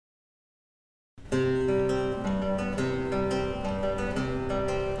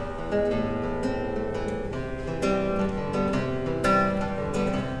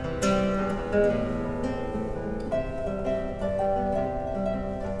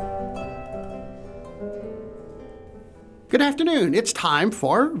Good afternoon. It's time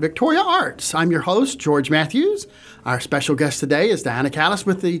for Victoria Arts. I'm your host, George Matthews. Our special guest today is Diana Callis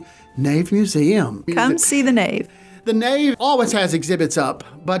with the Nave Museum. Come see the Nave. The Nave always has exhibits up,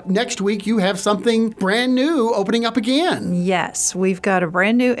 but next week you have something brand new opening up again. Yes, we've got a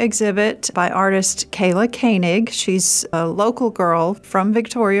brand new exhibit by artist Kayla Koenig. She's a local girl from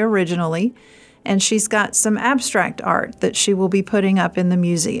Victoria originally, and she's got some abstract art that she will be putting up in the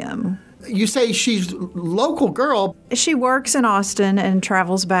museum. You say she's a local girl. She works in Austin and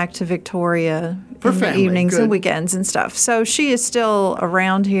travels back to Victoria For in family, the evenings good. and weekends and stuff. So she is still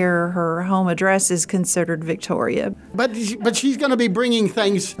around here. Her home address is considered Victoria. But she's going to be bringing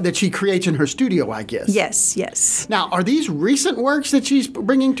things that she creates in her studio, I guess. Yes. Now, are these recent works that she's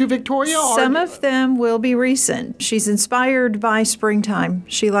bringing to Victoria? Some of them will be recent. She's inspired by springtime.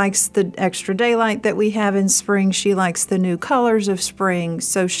 She likes the extra daylight that we have in spring. She likes the new colors of spring.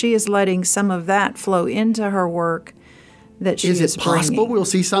 So she is letting some of that flow into her work that she is Is it possible bringing. we'll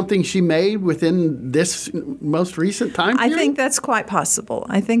see something she made within this most recent time period? I think that's quite possible.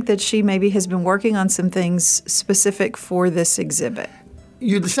 I think that she maybe has been working on some things specific for this exhibit.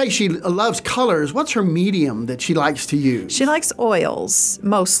 You say she loves colors. What's her medium that she likes to use? She likes oils,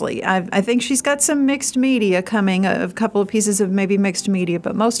 mostly. I think she's got some mixed media coming, a couple of pieces of maybe mixed media,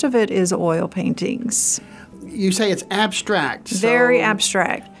 but most of it is oil paintings. You say it's abstract. Very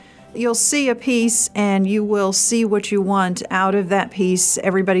abstract. You'll see a piece and you will see what you want out of that piece.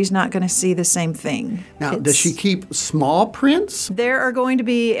 Everybody's not going to see the same thing. Now, does she keep small prints? There are going to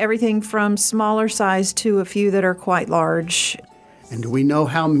be everything from smaller size to a few that are quite large. And do we know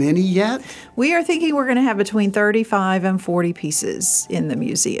how many yet? We are thinking we're going to have between 35 and 40 pieces in the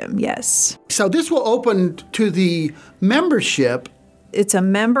museum, yes. So this will open to the membership. It's a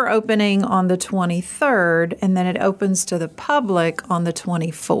member opening on the 23rd, and then it opens to the public on the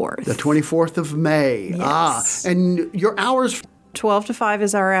 24th. The 24th of May. Yes. And your hours? 12 to 5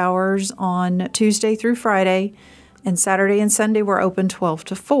 is our hours on Tuesday through Friday, and Saturday and Sunday we're open 12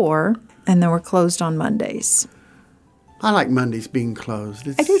 to 4, and then we're closed on Mondays. I like Mondays being closed.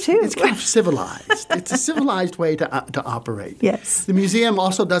 I do too. It's kind of civilized. It's a civilized way to operate. Yes. The museum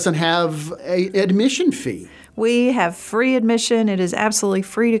also doesn't have an admission fee. We have free admission. It is absolutely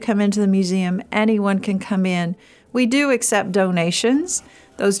free to come into the museum. Anyone can come in. We do accept donations.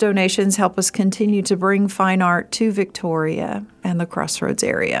 Those donations help us continue to bring fine art to Victoria and the Crossroads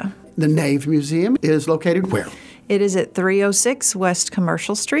area. The Nave Museum is located where? It is at 306 West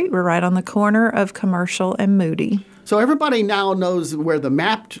Commercial Street. We're right on the corner of Commercial and Moody. So everybody now knows where the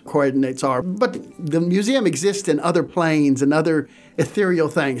mapped coordinates are, but the museum exists in other planes and other ethereal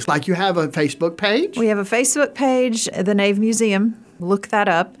things. Like you have a Facebook page. We have a Facebook page, the Nave Museum. Look that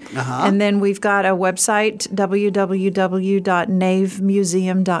up. And then we've got a website,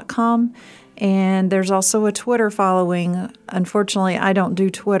 www.navemuseum.com. And there's also a Twitter following. Unfortunately, I don't do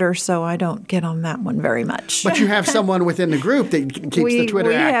Twitter, so I don't get on that one very much. But you have someone within the group that keeps the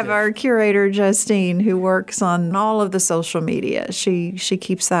Twitter active. We have our curator, Justine, who works on all of the social media. She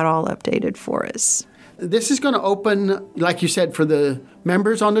keeps that all updated for us. This is going to open, like you said, for the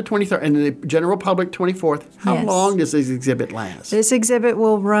members on the 23rd and the general public 24th. How Yes. long does this exhibit last? This exhibit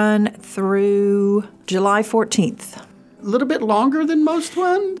will run through July 14th. A little bit longer than most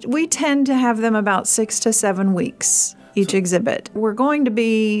ones? We tend to have them about 6 to 7 weeks, each exhibit. We're going to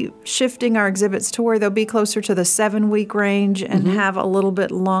be shifting our exhibits to where they'll be closer to the 7-week range and have a little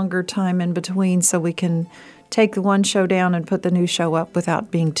bit longer time in between so we can take the one show down and put the new show up without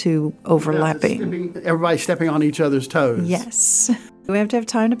being too overlapping. Everybody stepping on each other's toes. Yes. We have to have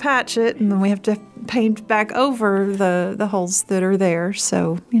time to patch it, and then we have to paint back over the holes that are there.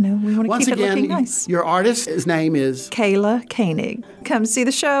 So, we want to Once keep it looking again, nice. your artist's name is? Kayla Koenig. Come see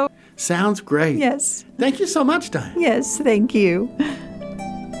the show. Sounds great. Yes. Thank you so much, Diane. Yes, thank you.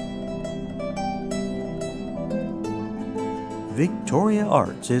 Victoria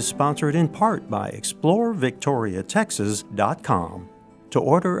Arts is sponsored in part by ExploreVictoriaTexas.com. To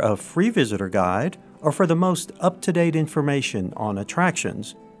order a free visitor guide or for the most up-to-date information on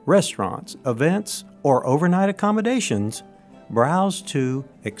attractions, restaurants, events, or overnight accommodations, browse to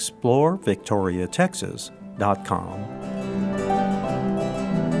ExploreVictoriaTexas.com.